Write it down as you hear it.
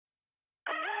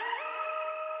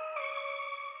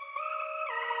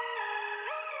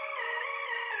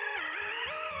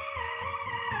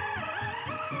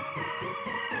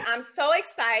I'm so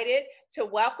excited to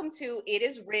welcome to It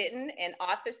Is Written, an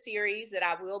author series that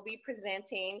I will be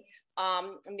presenting,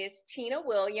 Miss Tina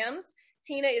Williams.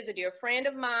 Tina is a dear friend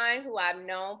of mine who I've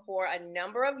known for a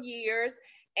number of years,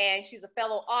 and she's a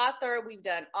fellow author. We've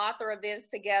done author events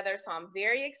together, so I'm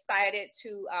very excited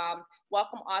to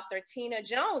welcome author Tina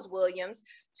Jones Williams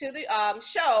to the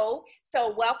show.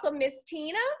 So, welcome, Miss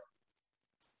Tina.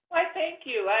 Why, thank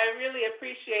you. I really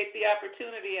appreciate the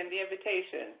opportunity and the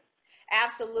invitation.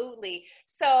 Absolutely.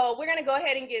 So we're going to go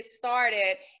ahead and get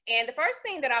started. And the first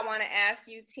thing that I want to ask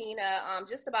you, Tina,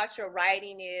 just about your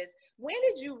writing is, when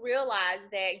did you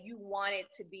realize that you wanted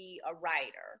to be a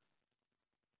writer?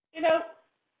 You know,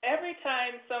 every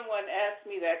time someone asks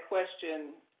me that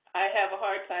question, I have a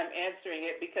hard time answering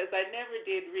it because I never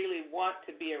did really want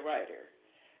to be a writer.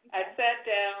 I Okay. sat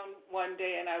down one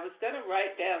day and I was going to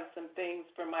write down some things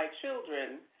for my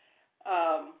children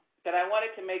that I wanted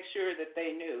to make sure that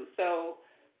they knew. So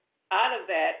out of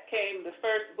that came the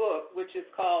first book, which is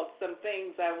called Some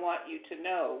Things I Want You to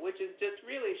Know, which is just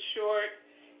really short,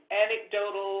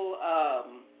 anecdotal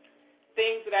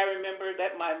things that I remember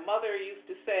that my mother used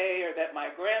to say or that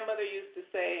my grandmother used to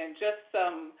say, and just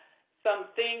some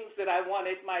things that I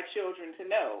wanted my children to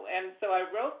know. And so I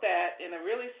wrote that in a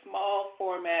really small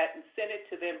format and sent it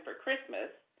to them for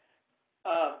Christmas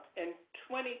in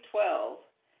 2012.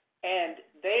 And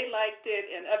they liked it,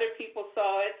 and other people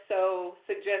saw it, so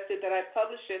suggested that I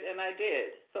publish it, and I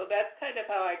did. So that's kind of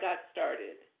how I got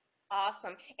started.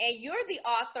 Awesome. And you're the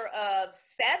author of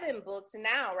 7 books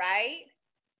now, right?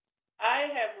 I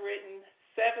have written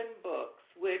 7 books,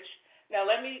 which, now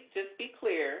let me just be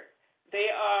clear, they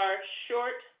are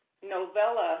short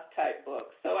novella type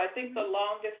books. So I think the Hmm.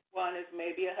 longest one is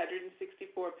maybe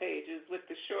 164 pages, with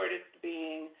the shortest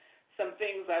being Some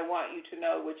Things I Want You to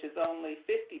Know, which is only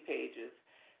 50 pages.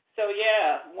 So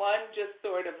yeah, one just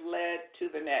sort of led to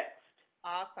the next.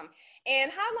 Awesome.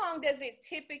 And how long does it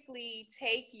typically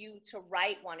take you to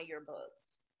write one of your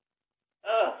books?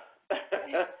 Ugh.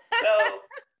 So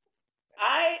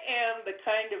I am the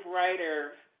kind of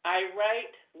writer, I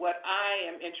write what I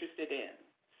am interested in.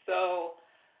 So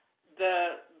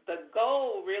the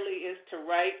goal really is to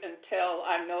write until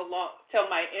I'm no long till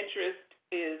my interest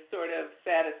is sort of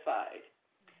satisfied.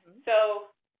 Mhm. So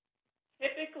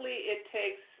typically it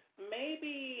takes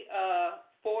maybe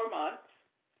 4 months,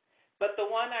 but the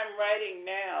one I'm writing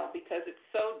now, because it's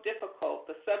so difficult,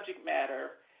 the subject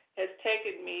matter has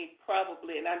taken me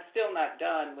probably, and I'm still not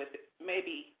done with it,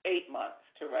 maybe 8 months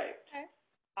to write. Okay.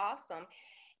 Awesome.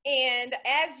 And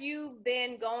as you've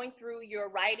been going through your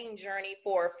writing journey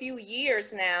for a few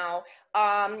years now,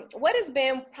 what has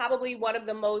been probably one of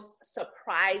the most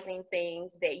surprising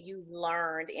things that you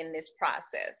learned in this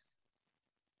process?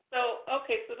 So,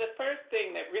 okay, so the first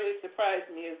thing that really surprised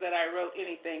me is that I wrote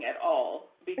anything at all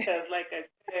because, like I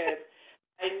said,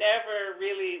 I never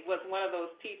really was one of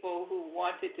those people who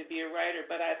wanted to be a writer,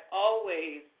 but I've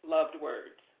always loved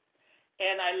words.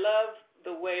 And I love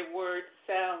the way words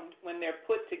sound when they're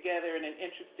put together in an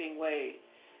interesting way.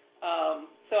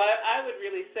 So I would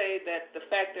really say that the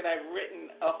fact that I've written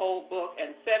a whole book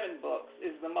and 7 books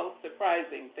is the most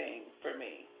surprising thing for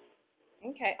me.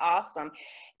 Okay, awesome.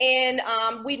 And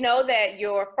we know that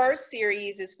your first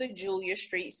series is the Julia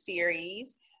Street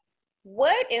series.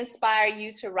 What inspired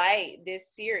you to write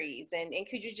this series? And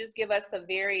could you just give us a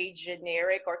very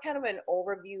generic or kind of an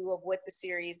overview of what the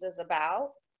series is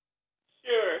about?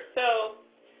 Sure. So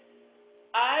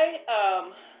I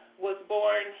was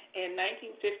born in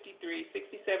 1953,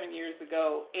 67 years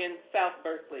ago, in South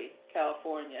Berkeley,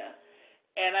 California.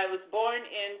 And I was born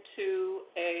into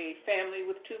a family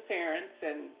with 2 parents,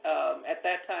 and at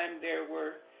that time there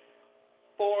were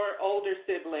 4 older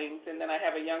siblings, and then I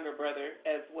have a younger brother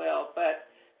as well. But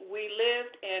we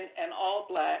lived in an all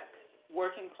black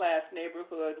working class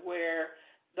neighborhood where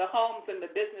the homes and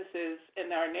the businesses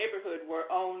in our neighborhood were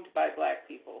owned by black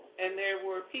people. And there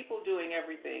were people doing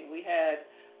everything. We had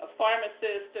a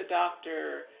pharmacist, a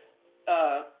doctor,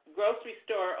 grocery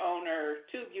store owner,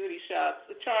 2 beauty shops,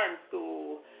 a charm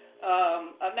school,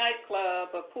 a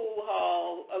nightclub, a pool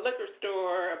hall, a liquor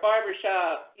store, a barber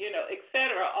shop, et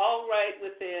cetera, all right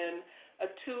within a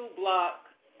 2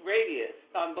 block radius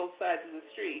on both sides of the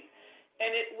street.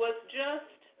 And it was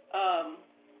just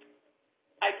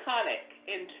iconic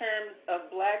in terms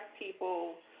of black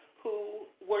people who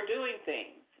were doing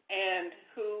things and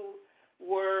who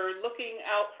were looking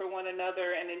out for one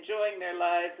another and enjoying their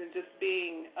lives and just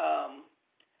being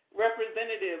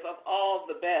representative of all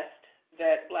the best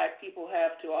that black people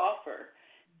have to offer.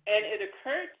 And it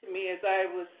occurred to me as I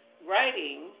was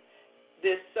writing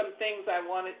this Some Things I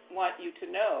Want You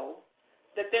to Know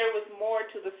that there was more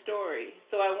to the story.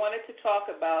 So I wanted to talk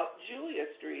about Julia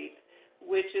Street,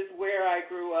 which is where I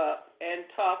grew up, and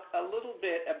talk a little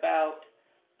bit about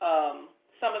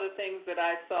some of the things that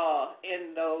I saw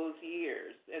in those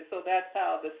years. And so that's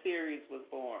how the series was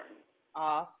born.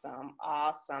 Awesome,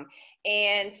 awesome.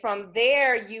 And from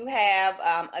there, you have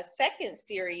a second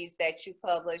series that you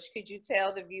published. Could you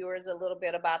tell the viewers a little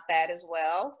bit about that as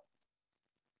well?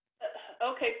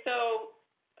 Okay, so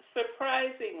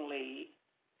surprisingly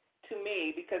to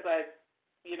me, because I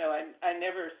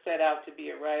never set out to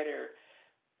be a writer,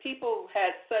 people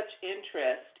had such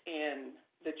interest in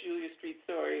the Julia Street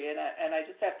story, and I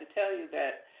just have to tell you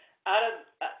that out of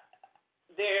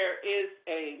there is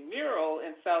a mural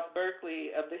in South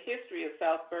Berkeley of the history of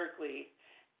South Berkeley,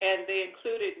 and they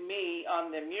included me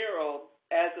on the mural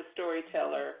as a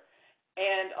storyteller,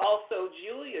 and also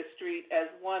Julia Street as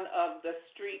one of the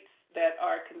streets that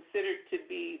are considered to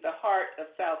be the heart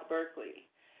of South Berkeley.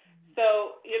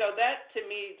 So, that to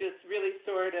me just really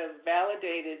sort of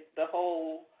validated the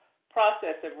whole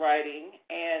process of writing,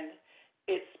 and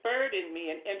it spurred in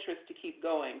me an interest to keep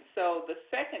going. So the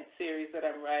second series that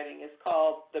I'm writing is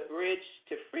called the Bridge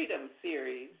to Freedom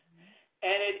series,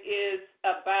 and it is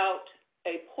about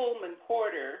a Pullman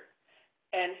porter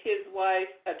and his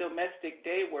wife, a domestic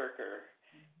day worker,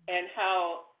 and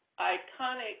how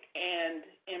iconic and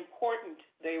important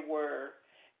they were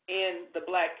in the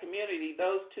Black community,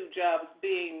 those two jobs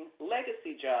being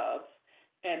legacy jobs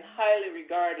and highly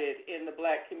regarded in the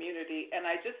Black community, and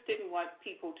I just didn't want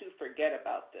people to forget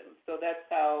about them. So that's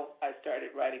how I started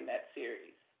writing that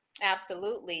series.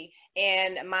 Absolutely.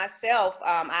 And myself,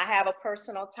 I have a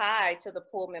personal tie to the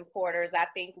Pullman Porters. I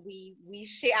think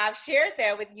I've shared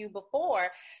that with you before,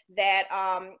 that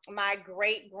my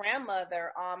great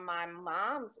grandmother on my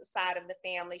mom's side of the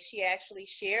family, she actually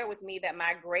shared with me that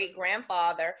my great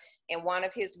grandfather and one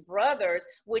of his brothers,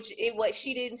 what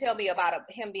she didn't tell me about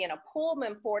him being a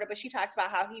Pullman porter, but she talks about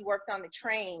how he worked on the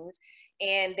trains,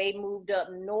 and they moved up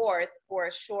north for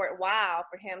a short while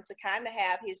for him to kind of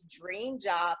have his dream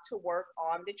job to work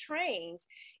on the trains.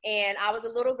 And I was a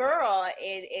little girl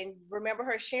and remember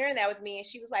her sharing that with me, and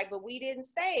she was like, but we didn't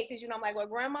stay, because I'm like, well,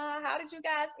 Grandma, how did you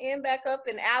guys end back up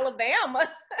in Alabama?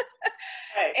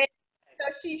 Right. And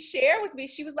so she shared with me,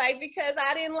 she was like, because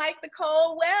I didn't like the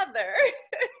cold weather.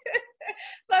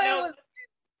 So it was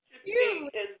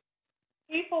huge. Is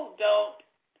people don't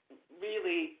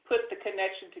really put the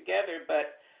connection together,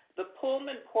 but the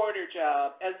Pullman porter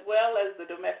job as well as the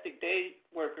domestic day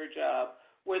worker job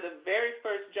were the very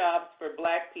first jobs for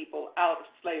Black people out of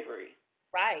slavery.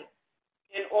 Right.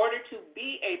 In order to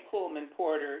be a Pullman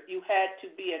porter, you had to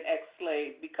be an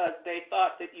ex-slave because they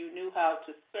thought that you knew how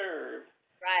to serve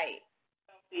Right.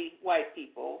 the white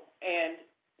people, and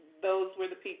those were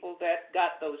the people that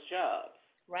got those jobs.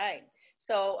 Right.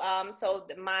 So,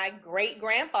 my great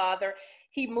grandfather,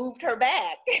 he moved her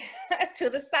back to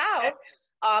the South,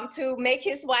 to make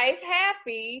his wife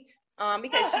happy,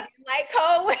 because she didn't like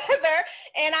cold weather.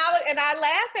 And I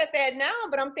laugh at that now,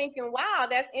 but I'm thinking, wow,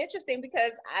 that's interesting,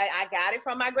 because I got it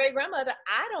from my great grandmother.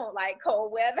 I don't like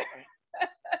cold weather.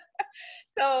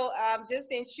 So just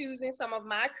in choosing some of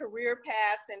my career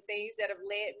paths and things that have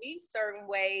led me certain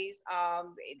ways,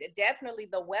 definitely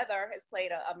the weather has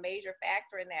played a major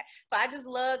factor in that. So I just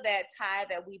love that tie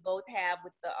that we both have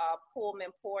with the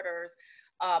Pullman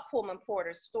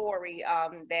Porter story,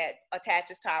 that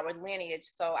attaches to our lineage.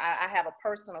 So I have a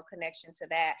personal connection to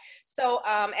that. So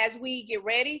as we get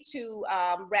ready to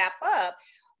wrap up,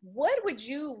 what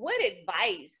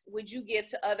advice would you give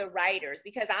to other writers?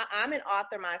 Because I'm an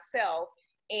author myself,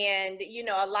 and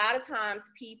a lot of times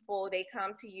people, they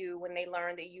come to you when they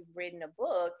learn that you've written a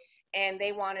book, and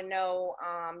they want to know,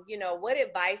 what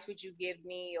advice would you give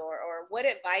me, or what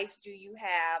advice do you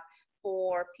have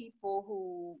for people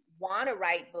who want to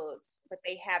write books but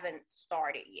they haven't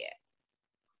started yet?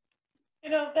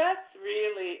 That's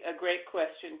really a great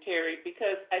question, Terry,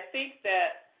 because I think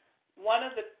that one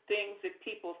of the things that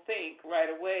people think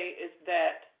right away is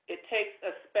that it takes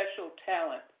a special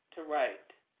talent to write.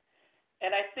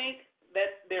 And I think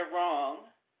that they're wrong.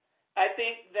 I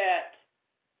think that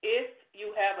if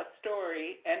you have a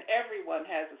story, and everyone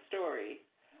has a story,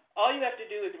 all you have to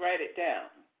do is write it down.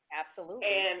 Absolutely.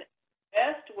 And the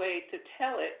best way to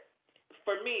tell it,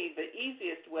 for me, the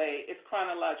easiest way is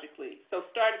chronologically. So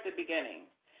start at the beginning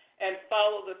and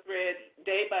follow the thread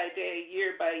day by day,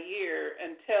 year by year,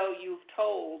 until you've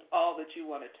told all that you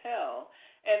want to tell.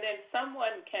 And then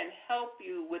someone can help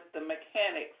you with the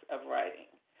mechanics of writing.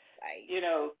 Right.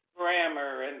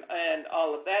 Grammar and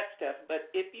all of that stuff. But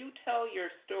if you tell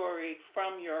your story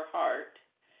from your heart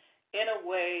in a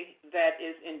way that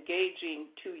is engaging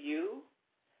to you,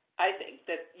 I think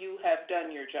that you have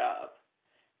done your job.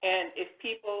 And if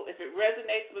it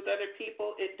resonates with other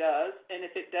people, it does. And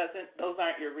if it doesn't, those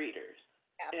aren't your readers.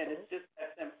 And Absolutely. it's just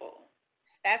that simple.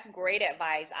 That's great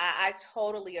advice. I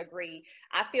totally agree.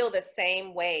 I feel the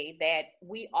same way, that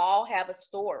we all have a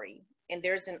story and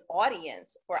there's an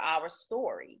audience for our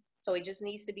story. So it just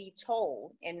needs to be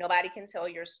told, and nobody can tell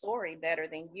your story better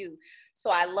than you. So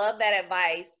I love that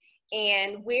advice.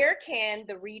 And where can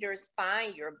the readers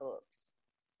find your books?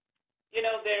 You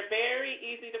know, they're very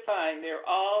easy to find. They're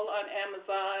all on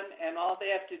Amazon, and all they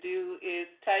have to do is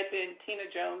type in Tina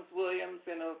Jones Williams,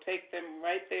 and it'll take them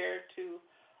right there to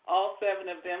all 7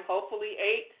 of them, hopefully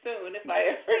 8 soon if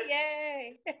I ever.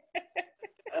 Yay!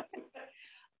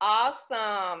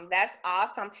 Awesome. That's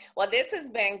awesome. Well, this has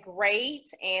been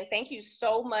great. And thank you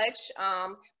so much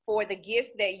for the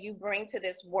gift that you bring to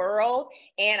this world.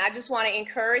 And I just want to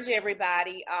encourage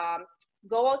everybody,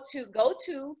 go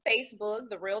to Facebook,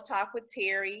 the Real Talk with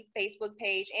Terry Facebook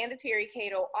page, and the Terry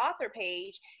Cato author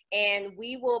page, and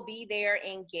we will be there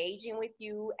engaging with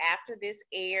you after this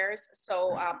airs.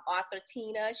 So author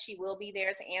Tina, she will be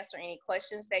there to answer any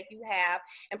questions that you have.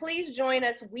 And please join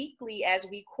us weekly as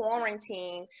we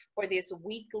quarantine for this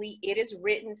weekly It Is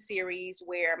Written series,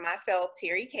 where myself,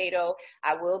 Terry Cato,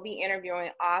 I will be interviewing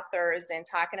authors and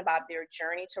talking about their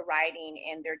journey to writing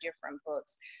and their different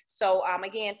books. So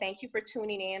again, thank you for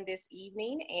tuning in this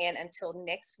evening, and until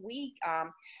next week,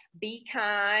 be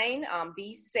kind,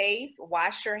 be safe,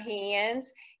 wash your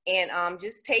hands, and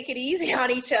just take it easy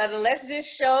on each other. Let's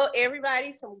just show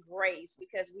everybody some grace,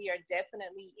 because we are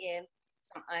definitely in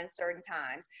some uncertain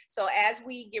times. So as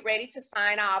we get ready to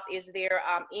sign off, is there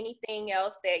anything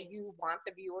else that you want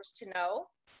the viewers to know?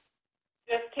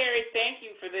 Just, Terry, thank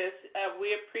you for this.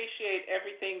 We appreciate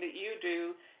everything that you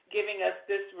do, giving us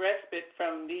this respite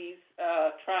from these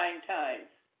trying times.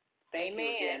 Thank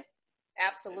you again.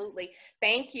 Absolutely.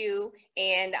 Thank you.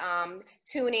 And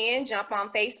tune in, jump on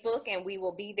Facebook, and we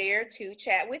will be there to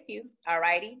chat with you. All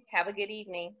righty. Have a good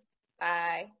evening.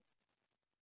 Bye.